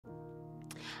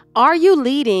Are you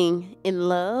leading in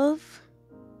love?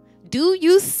 Do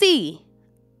you see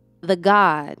the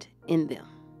God in them?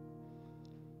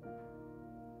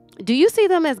 Do you see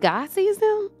them as God sees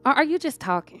them? Or are you just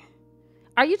talking?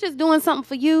 Are you just doing something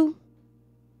for you?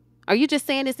 Are you just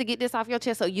saying this to get this off your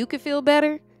chest so you can feel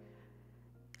better?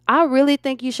 I really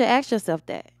think you should ask yourself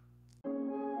that.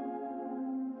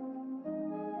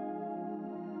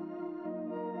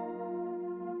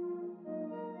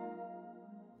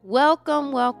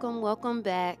 Welcome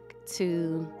back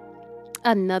to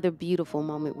another beautiful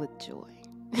moment with joy.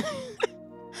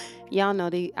 Y'all know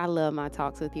I love my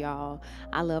talks with y'all.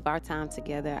 I love our time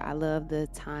together. I love the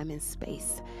time and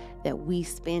space that we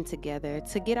spend together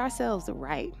to get ourselves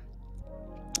right,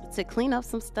 to clean up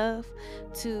some stuff,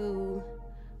 to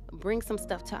bring some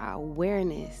stuff to our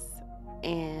awareness.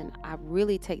 And I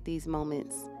really take these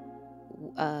moments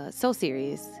so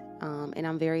serious, and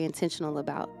I'm very intentional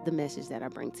about the message that I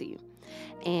bring to you.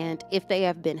 And if they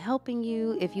have been helping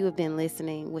you, if you have been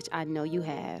listening, which I know you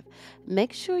have,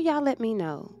 make sure y'all let me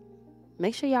know.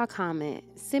 Make sure y'all comment,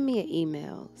 send me an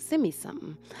email, send me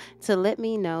something to let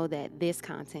me know that this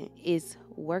content is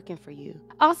working for you.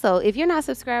 Also, if you're not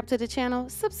subscribed to the channel,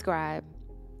 subscribe.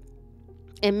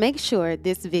 And make sure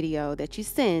this video that you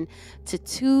send to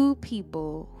 2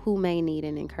 people who may need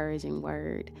an encouraging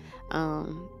word.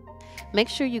 Make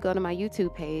sure you go to my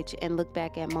YouTube page and look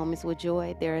back at Moments with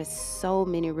Joy. There are so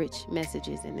many rich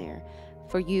messages in there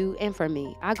for you and for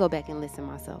me. I go back and listen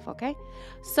myself, okay?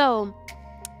 So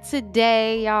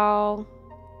today, y'all,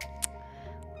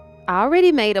 I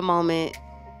already made a moment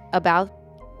about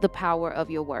the power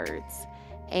of your words.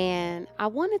 And I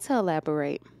wanted to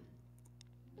elaborate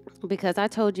because I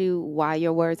told you why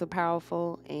your words are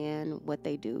powerful and what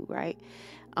they do, right?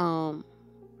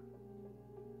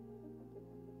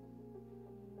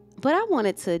 But I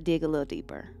wanted to dig a little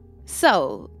deeper.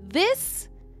 So this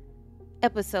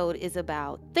episode is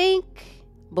about think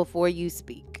before you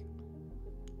speak.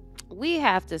 We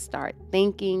have to start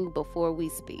thinking before we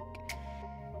speak.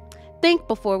 Think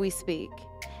before we speak.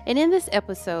 And in this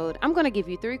episode, I'm going to give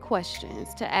you 3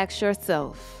 questions to ask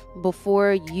yourself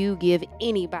before you give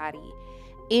anybody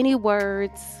any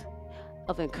words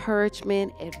of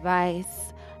encouragement,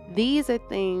 advice. These are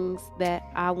things that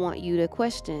I want you to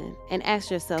question and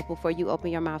ask yourself before you open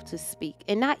your mouth to speak,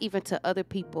 and not even to other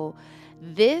people.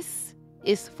 This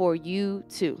is for you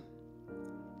too.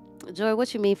 Joy,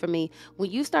 what you mean for me? When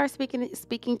you start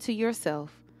speaking to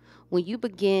yourself, when you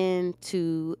begin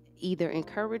to either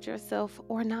encourage yourself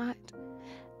or not,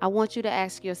 I want you to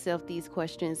ask yourself these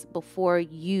questions before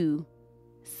you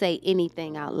say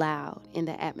anything out loud in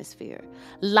the atmosphere.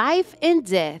 Life and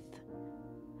death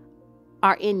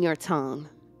are in your tongue.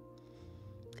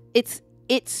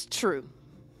 It's true.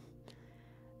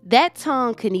 That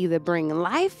tongue can either bring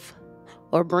life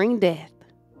or bring death.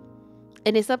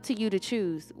 And it's up to you to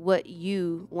choose what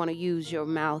you want to use your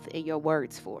mouth and your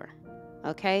words for.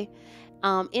 Okay?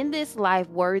 In this life,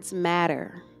 words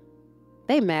matter.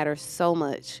 They matter so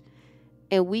much.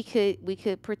 And we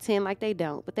could pretend like they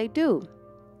don't, but they do.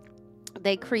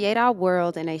 They create our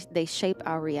world and they shape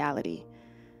our reality.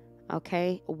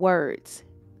 Okay? Words,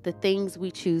 the things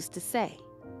we choose to say.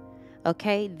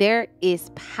 Okay? There is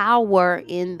power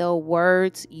in the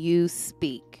words you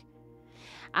speak.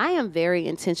 I am very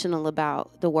intentional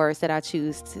about the words that I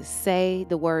choose to say,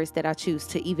 the words that I choose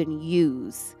to even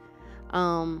use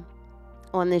on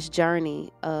this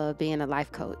journey of being a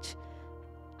life coach.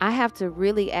 I have to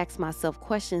really ask myself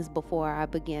questions before I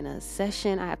begin a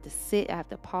session. I have to sit, I have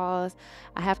to pause.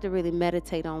 I have to really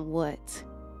meditate on what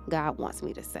God wants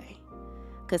me to say.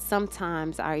 Because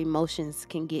sometimes our emotions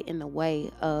can get in the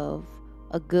way of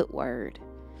a good word.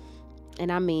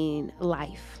 And I mean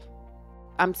life.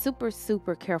 I'm super,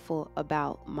 super careful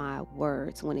about my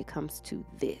words when it comes to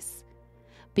this.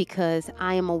 Because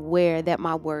I am aware that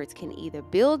my words can either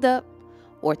build up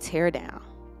or tear down.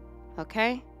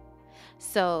 Okay?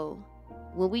 So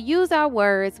when we use our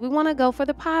words, we want to go for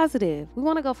the positive. We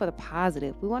want to go for the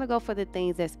positive. We want to go for the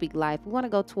things that speak life. We want to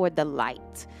go toward the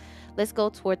light. Let's go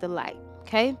toward the light.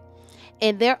 Okay?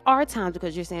 And there are times,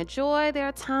 because you're saying, Joy, there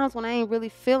are times when I ain't really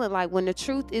feeling like, when the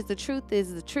truth is the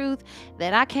truth,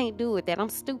 that I can't do it, that I'm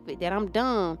stupid, that I'm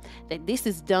dumb, that this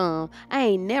is dumb. I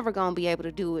ain't never going to be able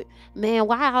to do it. Man,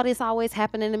 why all this always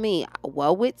happening to me?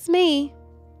 Well, it's me.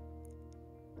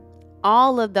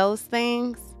 All of those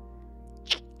things,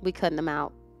 we cutting them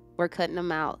out. We're cutting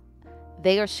them out.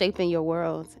 They are shaping your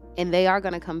world, and they are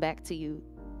going to come back to you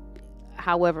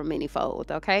however many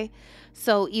fold, okay?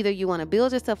 So either you want to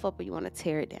build yourself up or you want to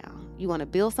tear it down. You want to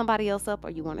build somebody else up or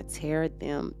you want to tear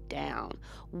them down.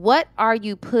 What are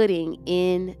you putting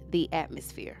in the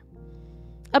atmosphere?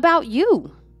 about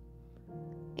you.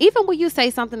 Even when you say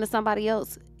something to somebody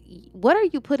else, what are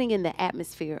you putting in the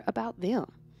atmosphere about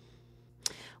them?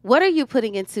 What are you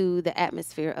putting into the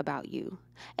atmosphere about you?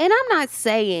 And I'm not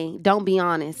saying don't be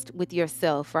honest with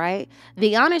yourself, right?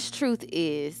 The honest truth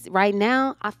is right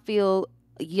now I feel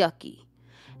yucky.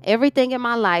 Everything in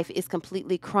my life is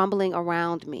completely crumbling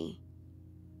around me.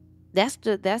 That's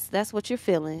what you're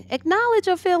feeling. Acknowledge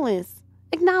your feelings.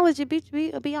 Acknowledge it.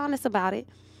 Be honest about it.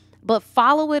 But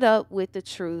follow it up with the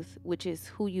truth, which is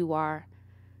who you are,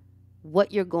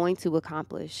 what you're going to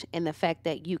accomplish, and the fact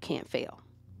that you can't fail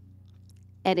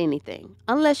at anything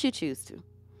unless you choose to.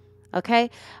 Okay?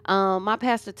 My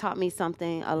pastor taught me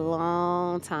something a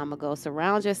long time ago.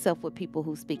 Surround yourself with people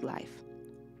who speak life.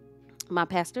 My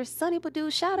pastor, Sonny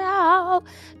Badu, shout out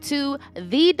to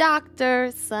the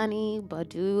Dr. Sonny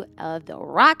Badu of the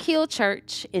Rock Hill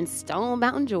Church in Stone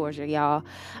Mountain, Georgia, y'all.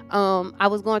 I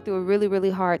was going through a really, really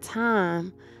hard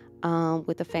time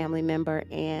with a family member,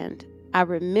 and I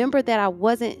remember that I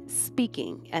wasn't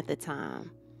speaking at the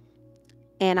time.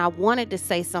 And I wanted to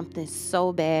say something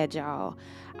so bad, y'all.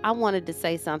 I wanted to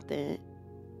say something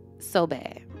so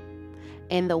bad.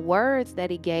 And the words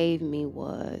that he gave me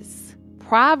was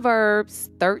Proverbs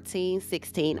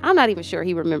 13:16. I'm not even sure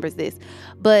he remembers this,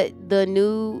 but the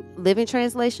New Living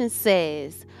Translation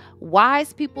says,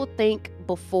 wise people think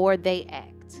before they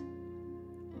act.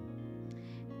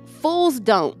 Fools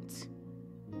don't.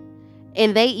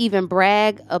 And they even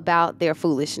brag about their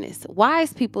foolishness.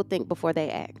 Wise people think before they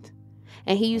act.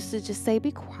 And he used to just say,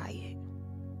 be quiet.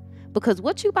 Because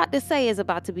what you about to say is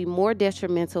about to be more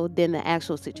detrimental than the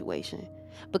actual situation.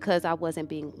 Because I wasn't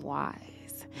being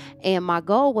wise. And my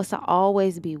goal was to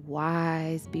always be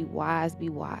wise,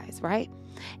 right?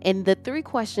 And the 3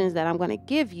 questions that I'm going to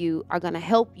give you are going to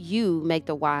help you make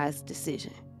the wise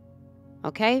decision.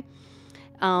 Okay?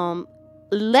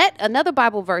 Another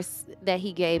Bible verse that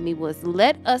he gave me was,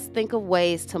 let us think of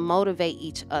ways to motivate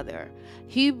each other.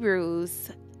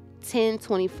 Hebrews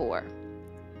 10:24.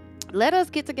 Let us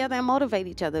get together and motivate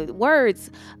each other. Words,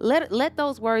 let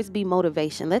those words be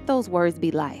motivation. Let those words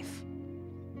be life.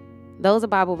 Those are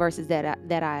Bible verses that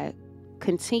I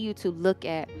continue to look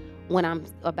at when I'm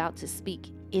about to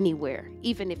speak anywhere.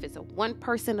 Even if it's a 1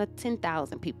 person or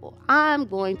 10,000 people, I'm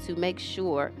going to make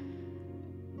sure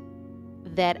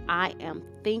that I am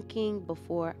thinking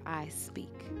before I speak.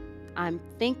 I'm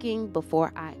thinking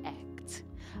before I act.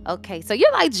 Okay, so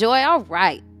you're like, Joy, all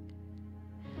right.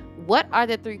 What are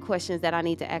the 3 questions that I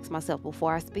need to ask myself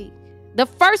before I speak? The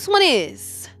first one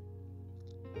is,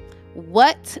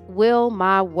 what will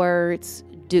my words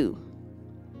do?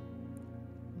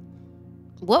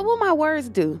 What will my words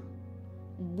do?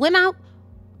 When I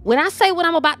say what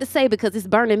I'm about to say because it's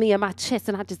burning me in my chest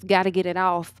and I just got to get it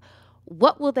off,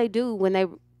 what will they do when they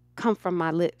come from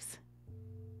my lips?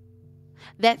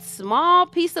 That small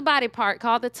piece of body part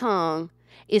called the tongue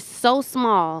is so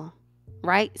small,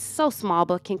 right? So small,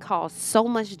 but can cause so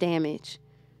much damage.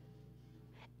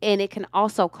 And it can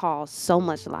also cause so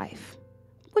much life.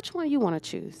 Which one you want to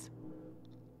choose?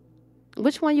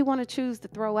 Which one you want to choose to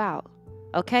throw out?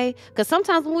 Okay? Because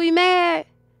sometimes when we mad,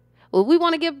 we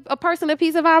want to give a person a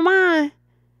piece of our mind.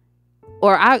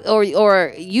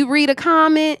 Or you read a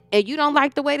comment and you don't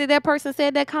like the way that person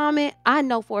said that comment. I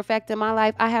know for a fact in my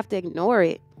life I have to ignore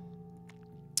it.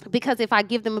 Because if I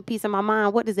give them a piece of my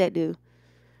mind, what does that do?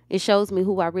 It shows me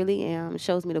who I really am. It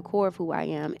shows me the core of who I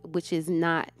am, which is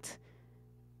not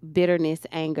bitterness,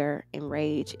 anger, and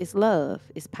rage. It's love,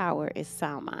 it's power, it's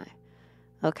sound mind.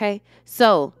 Okay?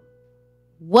 So,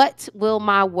 what will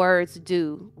my words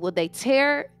do? Will they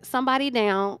tear somebody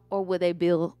down or will they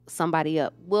build somebody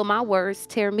up? Will my words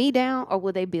tear me down or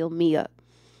will they build me up?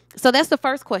 So that's the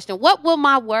first question. What will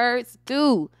my words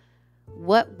do?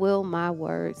 What will my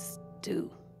words do?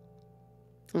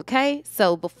 Okay?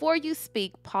 So before you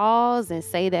speak, pause and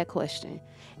say that question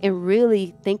and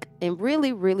really think and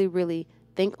really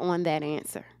think on that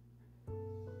answer.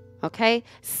 Okay?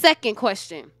 Second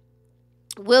question.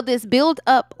 Will this build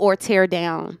up or tear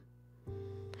down?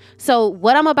 So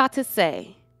what I'm about to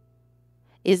say,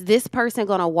 is this person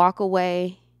going to walk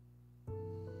away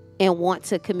and want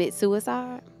to commit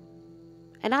suicide?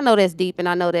 And I know that's deep and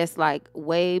I know that's like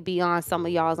way beyond some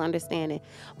of y'all's understanding.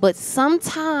 But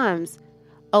sometimes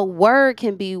a word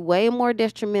can be way more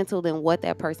detrimental than what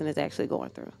that person is actually going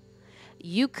through.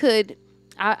 You could,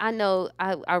 I know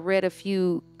I read a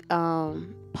few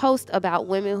post about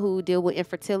women who deal with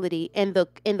infertility and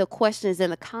the questions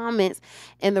and the comments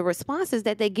and the responses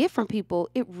that they get from people,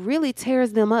 it really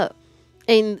tears them up.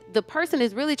 And the person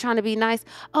is really trying to be nice.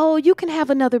 Oh, you can have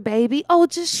another baby. Oh,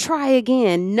 just try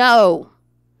again. No.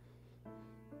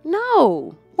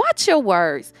 Why Watch your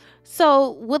words.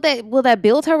 So will that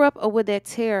build her up or will that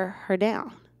tear her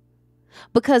down?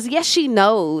 Because yes, she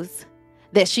knows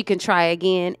that she can try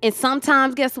again. And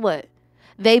sometimes, guess what?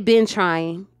 They've been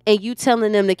trying, and you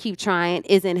telling them to keep trying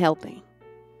isn't helping.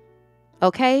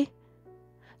 Okay?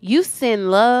 You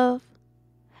send love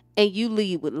and you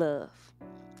lead with love.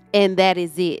 And that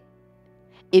is it.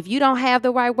 If you don't have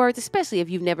the right words, especially if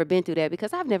you've never been through that,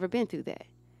 because I've never been through that.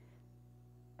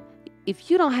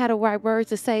 If you don't have the right words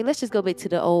to say, let's just go back to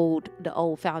the old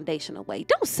foundational way.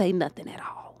 Don't say nothing at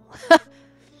all.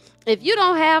 If you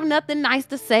don't have nothing nice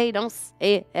to say, don't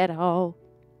say it at all.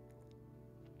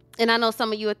 And I know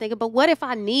some of you are thinking, but what if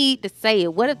I need to say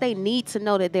it? What if they need to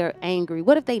know that they're angry?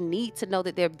 What if they need to know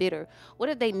that they're bitter? What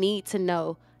if they need to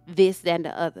know this, that, and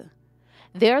the other?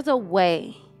 There's a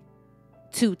way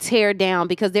to tear down,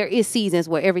 because there is seasons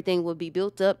where everything will be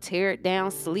built up, tear it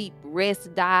down, sleep,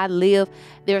 rest, die, live.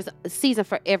 There's a season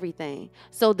for everything.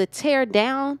 So the tear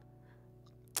down,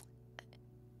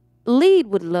 lead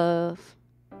with love.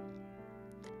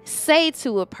 Say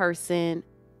to a person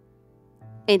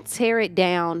and tear it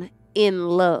down in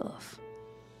love.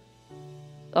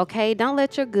 Okay? Don't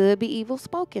let your good be evil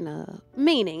spoken of.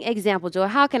 Meaning, example, Joy,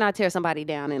 how can I tear somebody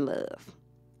down in love?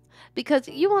 Because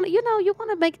you want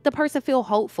to make the person feel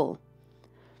hopeful.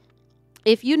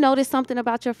 If you notice something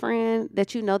about your friend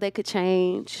that you know they could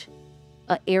change,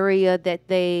 an area that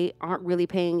they aren't really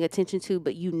paying attention to,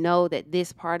 but you know that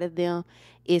this part of them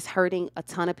is hurting a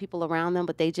ton of people around them,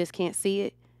 but they just can't see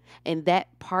it, and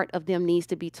that part of them needs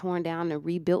to be torn down and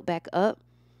rebuilt back up,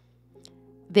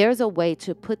 there's a way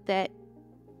to put that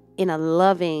in a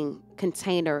loving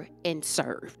container and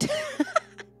served.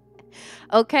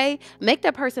 Okay? Make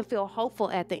that person feel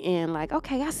hopeful at the end. Like,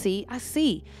 okay, I see.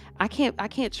 I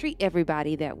can't treat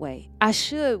everybody that way. I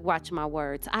should watch my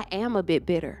words. I am a bit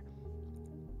bitter.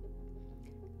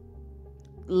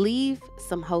 Leave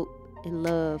some hope and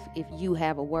love if you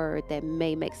have a word that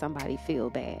may make somebody feel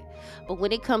bad. But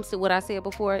when it comes to what I said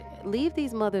before, leave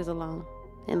these mothers alone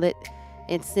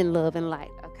and send love and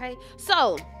light. Okay?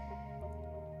 So,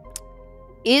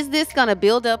 is this going to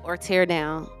build up or tear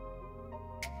down?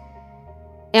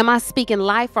 Am I speaking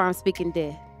life or I'm speaking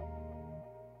death?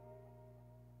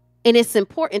 And it's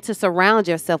important to surround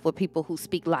yourself with people who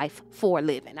speak life for a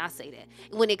living. I say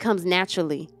that. When it comes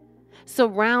naturally.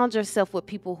 Surround yourself with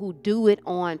people who do it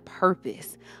on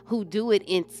purpose, who do it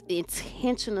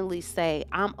intentionally say,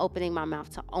 I'm opening my mouth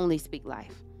to only speak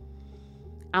life.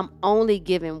 I'm only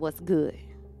giving what's good.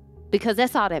 Because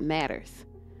that's all that matters.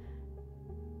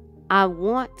 I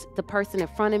want the person in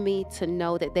front of me to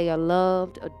know that they are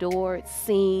loved, adored,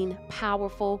 seen,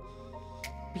 powerful,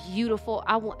 beautiful.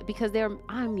 Because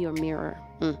I'm your mirror.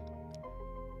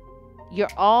 You're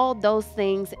all those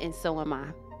things, and so am I.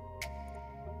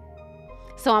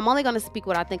 So I'm only going to speak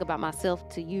what I think about myself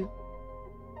to you.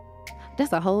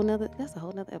 That's a whole nother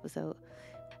episode.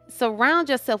 Surround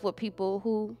yourself with people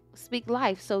who speak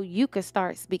life so you can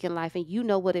start speaking life and you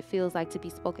know what it feels like to be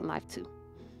spoken life to.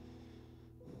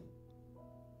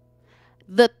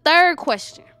 The third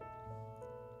question,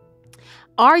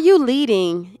 are you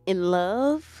leading in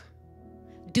love?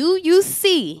 Do you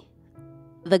see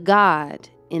the God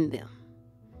in them?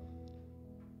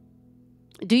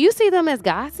 Do you see them as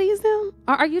God sees them?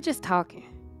 Or are you just talking?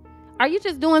 Are you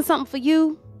just doing something for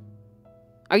you?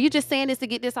 Are you just saying this to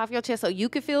get this off your chest so you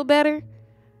can feel better?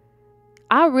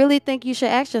 I really think you should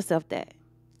ask yourself that.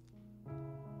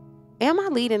 Am I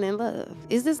leading in love?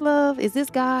 Is this love? Is this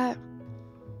God?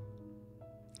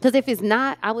 Because if it's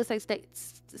not, I would say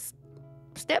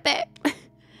step back.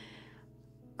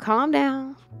 Calm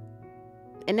down.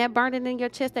 And that burning in your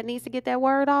chest that needs to get that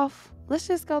word off, let's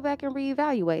just go back and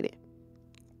reevaluate it.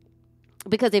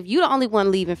 Because if you're the only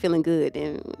one leaving feeling good,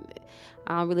 then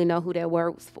I don't really know who that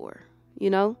word was for,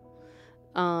 you know?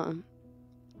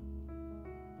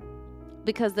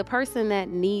 Because the person that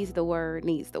needs the word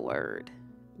needs the word.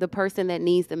 The person that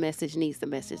needs the message needs the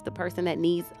message. The person that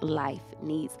needs life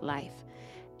needs life.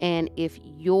 And if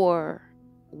your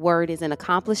word isn't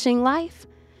accomplishing life,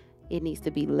 it needs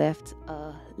to be left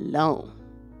alone,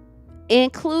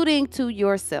 including to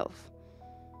yourself.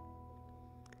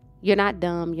 You're not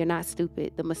dumb. You're not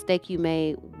stupid. The mistake you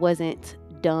made wasn't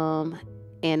dumb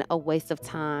and a waste of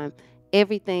time.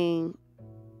 Everything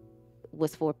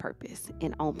was for a purpose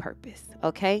and on purpose,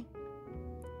 okay?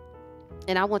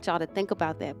 And I want y'all to think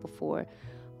about that before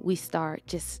we start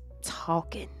just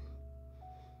talking.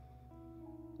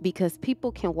 Because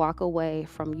people can walk away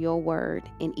from your word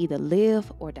and either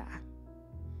live or die.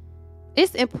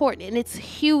 It's important and it's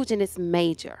huge and it's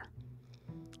major.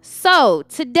 So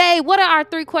today, what are our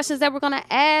 3 questions that we're going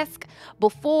to ask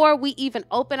before we even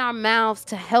open our mouths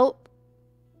to help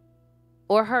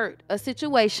or hurt a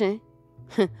situation?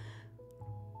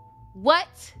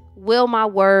 What will my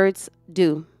words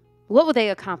do? What will they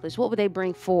accomplish? What will they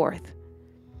bring forth?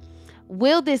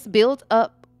 Will this build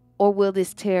up or will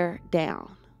this tear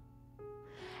down?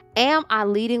 Am I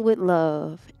leading with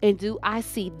love? And do I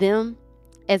see them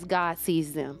as God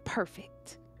sees them?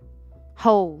 Perfect.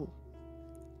 Whole.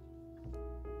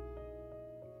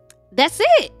 That's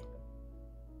it.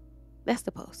 That's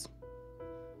the post.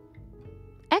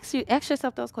 Ask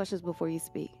yourself those questions before you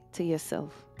speak to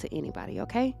yourself, to anybody,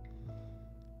 okay?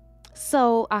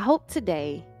 So I hope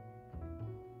today,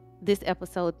 this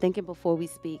episode, Thinking Before We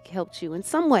Speak, helped you in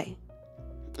some way.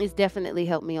 It's definitely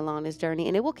helped me along this journey,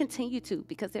 and it will continue to,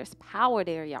 because there's power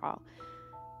there, y'all.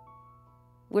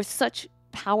 We're such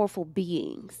powerful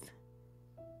beings,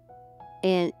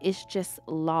 and it's just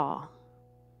law.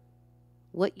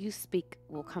 What you speak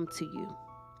will come to you.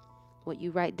 What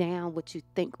you write down, what you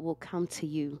think will come to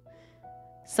you.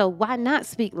 So why not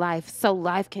speak life so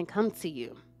life can come to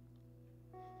you?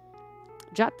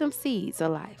 Drop them seeds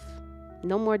of life.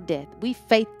 No more death. We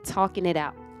faith talking it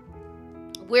out.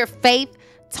 We're faith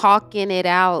talking it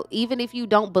out. Even if you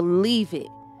don't believe it.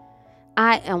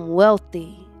 I am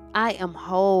wealthy. I am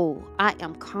whole. I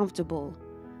am comfortable.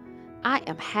 I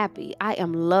am happy. I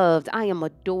am loved. I am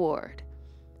adored.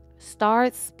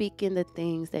 Start speaking the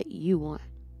things that you want.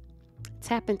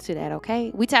 Tap into that,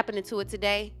 okay? We tapping into it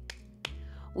today.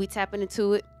 We tapping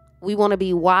into it. We want to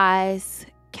be wise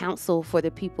counsel for the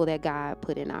people that God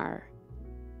put in our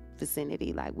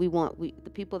vicinity. Like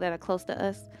the people that are close to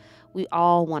us, we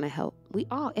all want to help.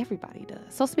 Everybody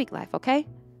does. So speak life, okay?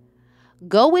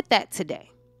 Go with that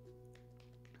today.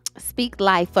 Speak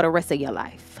life for the rest of your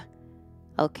life.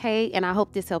 Okay? And I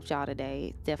hope this helped y'all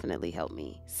today. It definitely helped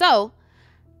me. So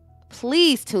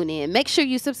please tune in. Make sure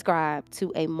you subscribe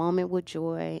to A Moment with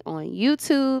Joy on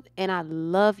YouTube. And I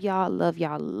love y'all, love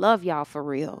y'all, love y'all for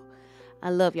real. I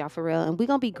love y'all for real. And we're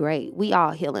going to be great. We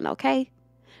all healing, okay?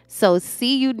 So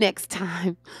see you next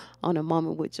time on A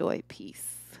Moment with Joy.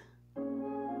 Peace.